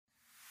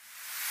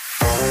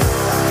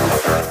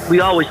We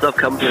always love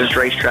coming to this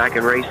racetrack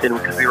and racing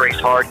because we race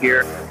hard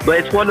here.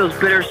 But it's one of those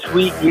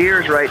bittersweet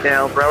years right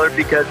now, brother,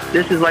 because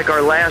this is like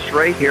our last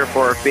race here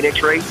for our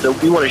Phoenix race. So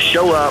we want to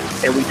show up,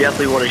 and we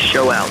definitely want to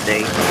show out,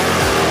 Dave.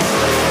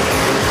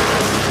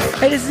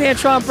 Hey, this is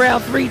Antron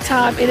Brown,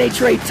 three-time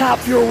NHRA Top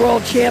Fuel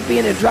World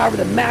Champion and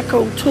driver of the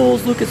Matco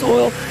Tools Lucas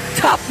Oil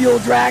Top Fuel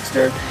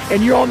Dragster,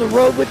 and you're on the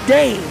road with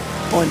Dane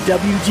on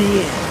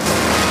WGN.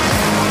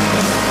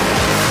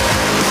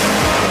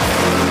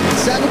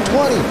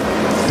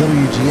 720.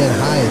 WGN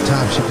high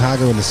atop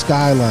Chicago in the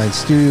Skyline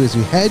Studio as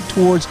we head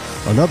towards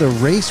another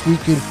race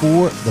weekend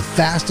for the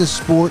fastest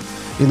sport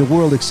in the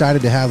world. Excited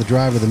to have the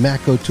driver of the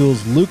Matco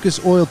Tools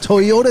Lucas Oil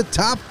Toyota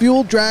Top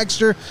Fuel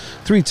Dragster,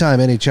 three-time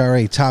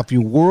NHRA Top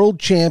Fuel World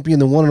Champion,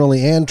 the one and only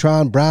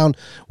Antron Brown.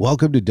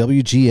 Welcome to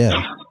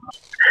WGN.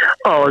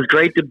 Oh, it's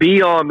great to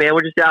be on, man.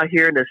 We're just out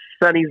here in the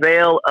sunny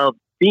vale of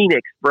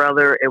Phoenix,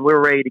 brother, and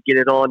we're ready to get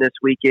it on this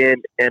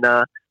weekend. And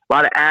a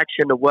lot of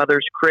action. The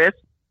weather's crisp.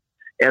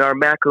 And our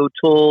Matco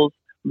Tools,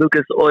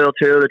 Lucas Oil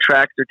Toyota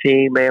Tractor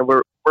team, man,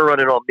 we're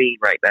running on mean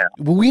right now.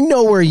 Well, we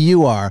know where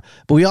you are,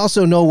 but we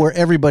also know where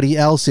everybody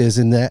else is,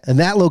 and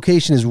that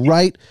location is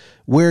right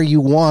where you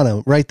want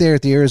them, right there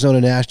at the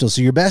Arizona National.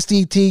 So your best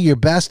ET, your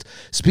best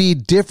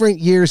speed, different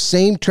years,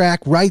 same track,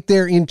 right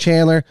there in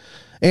Chandler.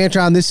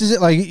 Antron, this is it.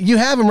 Like, you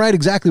have them right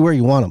exactly where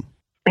you want them.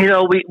 You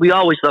know, we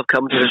always love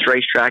coming to this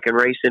racetrack and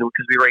racing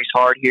because we race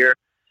hard here.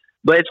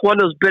 But it's one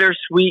of those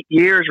bittersweet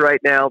years right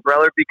now,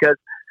 brother, because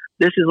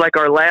this is like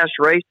our last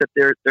race that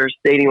they're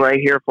stating right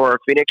here for our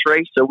Phoenix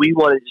race. So we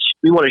want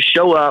to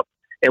show up,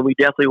 and we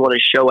definitely want to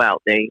show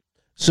out, Dave.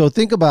 So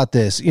think about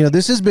this. You know,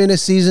 this has been a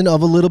season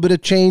of a little bit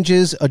of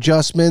changes,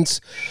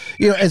 adjustments.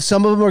 You know, and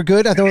some of them are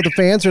good. I know the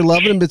fans are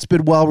loving them. It's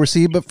been well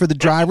received. But for the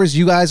drivers,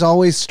 you guys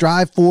always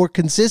strive for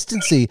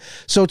consistency.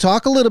 So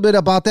talk a little bit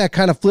about that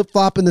kind of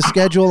flip-flop in the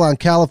schedule on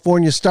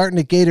California, starting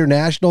at Gator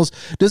Nationals.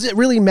 Does it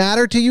really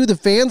matter to you? The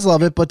fans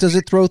love it, but does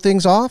it throw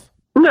things off?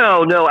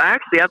 No.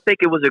 Actually, I think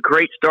it was a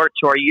great start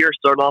to our year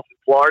starting off in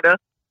Florida.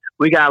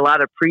 We got a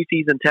lot of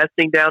preseason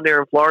testing down there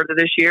in Florida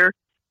this year.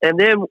 And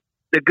then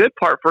the good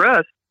part for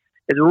us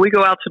is when we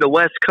go out to the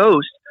West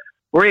Coast,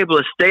 we're able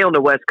to stay on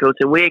the West Coast,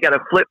 and we ain't got to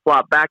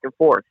flip-flop back and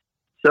forth.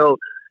 So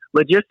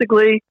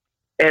logistically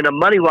and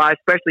money-wise,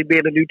 especially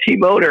being a new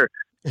team owner,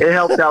 it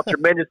helps out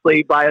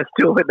tremendously by us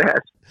doing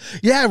that.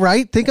 Yeah,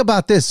 right. Think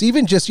about this.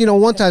 Even just,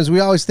 one times we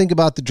always think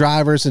about the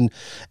drivers, and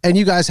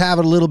you guys have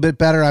it a little bit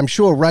better, I'm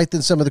sure, right,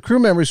 than some of the crew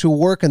members who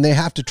work and they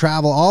have to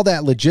travel, all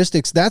that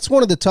logistics. That's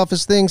one of the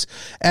toughest things,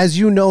 as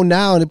you know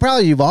now, and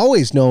probably you've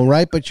always known,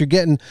 right? But you're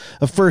getting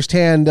a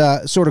firsthand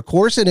sort of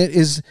course in it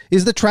is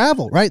the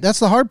travel, right? That's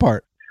the hard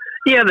part.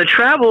 Yeah, the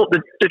travel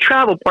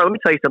part, let me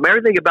tell you something.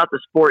 Everything about the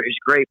sport is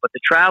great, but the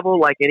travel,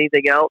 like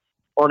anything else,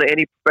 on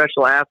any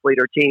professional athlete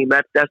or team,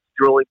 that's the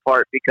grueling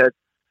part because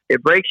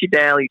it breaks you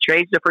down. You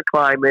change different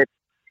climates.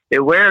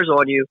 It wears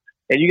on you,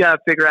 and you got to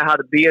figure out how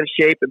to be in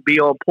shape and be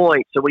on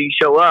point. So when you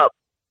show up,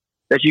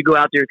 that you go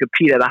out there and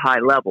compete at a high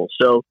level.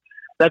 So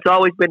that's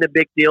always been a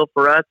big deal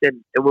for us.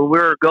 And when we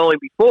were going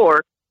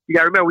before, you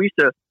got to remember, we used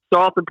to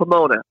start off in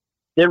Pomona,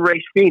 then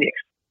race Phoenix,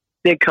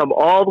 then come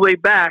all the way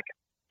back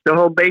to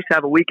home base,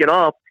 have a weekend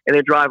off, and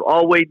then drive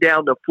all the way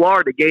down to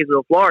Florida,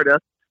 Gainesville, Florida.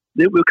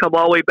 Then we'll come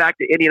all the way back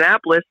to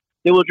Indianapolis.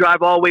 Then we'll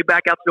drive all the way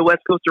back out to the West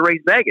Coast to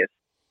race Vegas.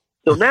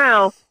 So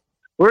now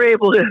we're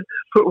able to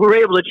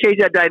change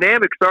that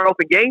dynamic, start off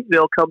in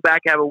Gainesville, come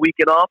back, have a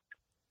weekend off.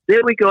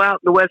 Then we go out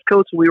in the West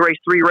Coast and we race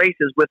 3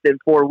 races within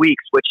 4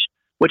 weeks,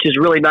 which is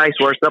really nice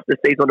for stuff that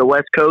stays on the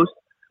West Coast.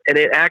 And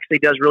it actually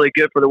does really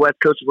good for the West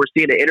Coast. We're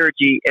seeing the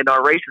energy, and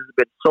our races have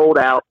been sold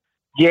out,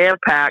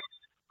 jam-packed,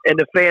 and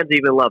the fans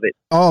even love it.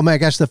 Oh, my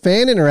gosh, the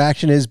fan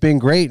interaction has been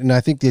great, and I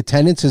think the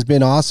attendance has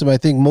been awesome. I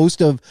think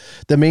most of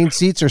the main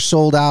seats are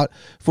sold out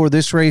for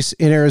this race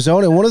in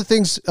Arizona. And one of the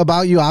things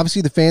about you,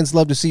 obviously, the fans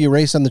love to see you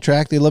race on the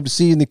track. They love to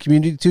see you in the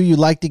community, too. You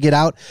like to get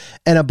out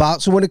and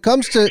about. So when it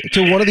comes to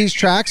one of these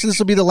tracks, this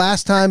will be the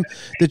last time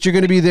that you're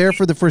going to be there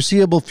for the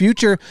foreseeable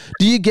future.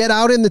 Do you get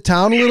out in the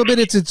town a little bit?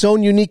 It's its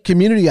own unique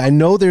community. I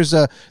know there's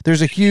a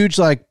huge,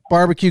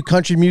 barbecue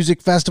country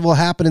music festival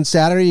happening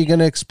Saturday. Are you going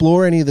to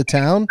explore any of the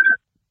town?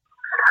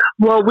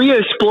 Well, we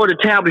explore the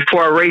town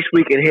before our race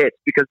weekend hits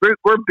because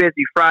we're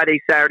busy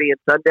Friday, Saturday, and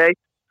Sunday.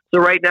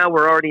 So right now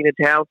we're already in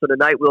town. So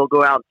tonight we'll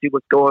go out and see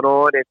what's going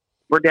on. And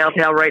we're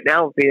downtown right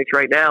now in Phoenix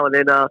right now. And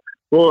then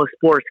we'll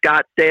explore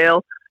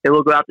Scottsdale, and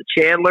we'll go out to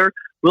Chandler.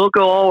 We'll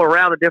go all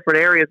around the different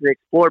areas and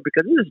explore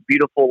because this is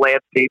beautiful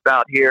landscape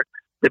out here.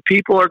 The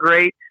people are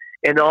great,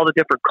 and all the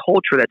different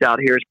culture that's out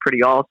here is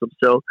pretty awesome.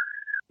 So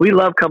we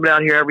love coming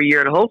out here every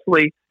year, and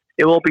hopefully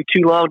it won't be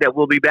too long that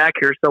we'll be back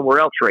here somewhere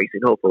else racing,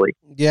 hopefully.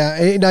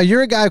 Yeah. Now,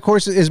 you're a guy, of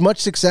course, as much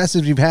success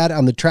as you've had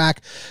on the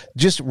track,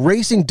 just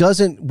racing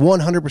doesn't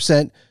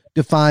 100%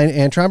 define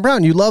Antron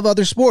Brown. You love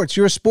other sports.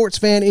 You're a sports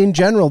fan in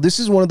general. This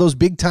is one of those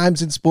big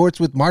times in sports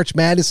with March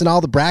Madness and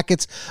all the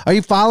brackets. Are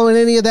you following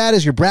any of that?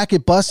 Is your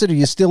bracket busted? Are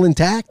you still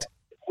intact?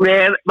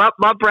 Man,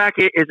 my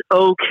bracket is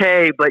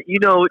okay, but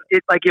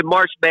it's like in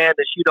March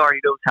Madness, you already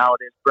know how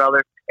it is,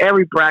 brother.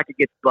 every bracket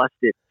gets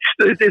busted.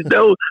 There's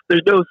no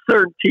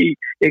certainty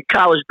in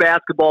college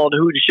basketball and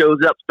who shows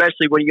up,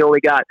 especially when you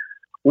only got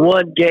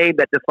one game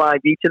that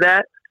defines each of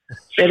that.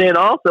 And then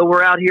also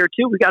we're out here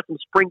too. We got some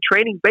spring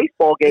training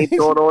baseball games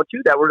going on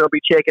too that we're going to be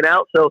checking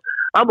out. So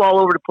I'm all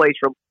over the place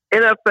from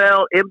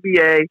NFL,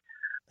 NBA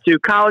to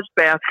college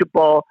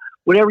basketball.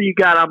 Whatever you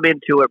got, I'm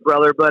into it,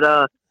 brother.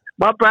 But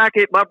my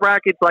bracket's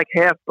like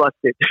half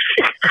busted.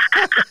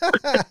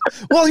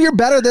 Well, you're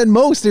better than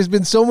most. There's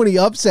been so many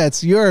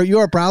upsets. You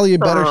are probably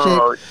in better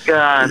shape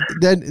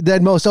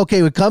than most.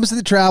 Okay, when it comes to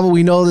the travel,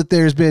 we know that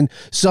there's been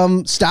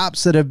some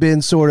stops that have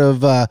been sort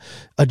of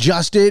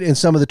adjusted and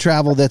some of the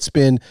travel that's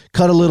been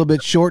cut a little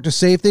bit short to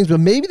save things, but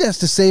maybe that's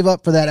to save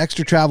up for that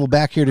extra travel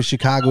back here to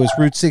Chicago as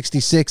Route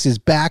 66 is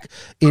back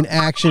in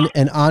action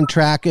and on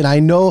track. And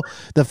I know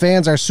the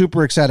fans are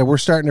super excited. We're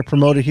starting to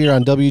promote it here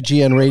on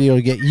WGN Radio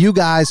to get you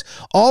guys,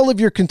 all of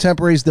your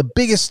contemporaries, the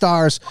biggest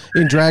stars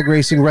in drag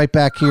racing right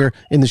back here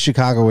in the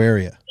Chicago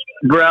area.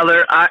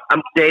 Brother,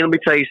 Dane, let me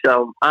tell you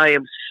something. I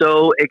am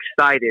so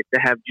excited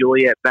to have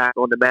Juliet back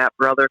on the map,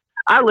 brother.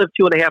 I live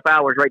 2.5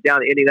 hours right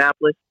down in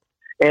Indianapolis,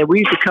 and we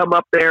used to come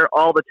up there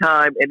all the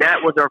time, and that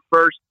was our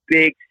first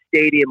big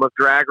stadium of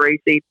drag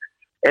racing.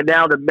 And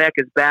now the Mech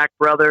is back,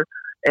 brother.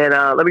 And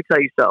let me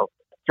tell you something.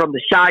 From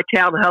the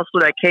Chi-Town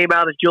Hustler that came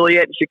out of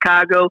Juliet in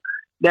Chicago,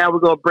 now we're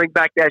going to bring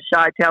back that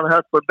Chi-Town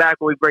Hustler back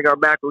when we bring our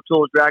Macro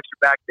Tools dragster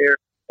back there.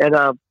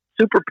 And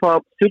super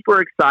pumped,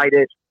 super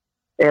excited.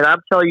 And I'm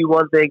telling you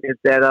one thing is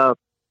that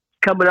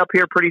coming up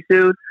here pretty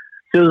soon, as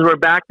soon as we're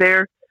back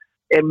there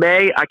in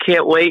May, I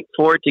can't wait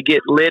for it to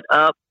get lit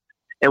up,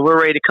 and we're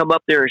ready to come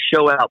up there and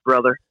show out,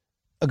 brother.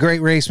 A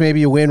great race,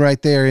 maybe a win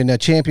right there in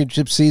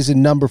championship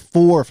season number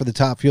 4 for the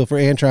Top Fuel for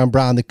Antron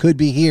Brown that could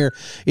be here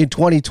in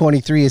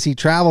 2023 as he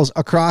travels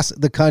across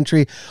the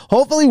country.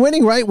 Hopefully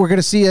winning, right? We're going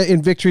to see you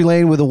in Victory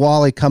Lane with a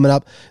Wally coming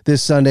up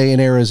this Sunday in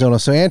Arizona.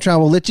 So, Antron,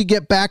 we'll let you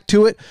get back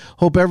to it.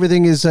 Hope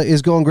everything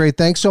is going great.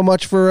 Thanks so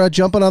much for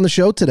jumping on the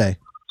show today.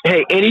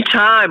 Hey,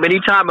 anytime.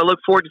 I look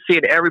forward to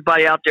seeing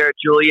everybody out there at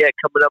Juliet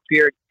coming up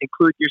here,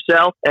 including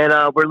yourself. And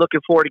we're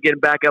looking forward to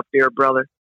getting back up there, brother.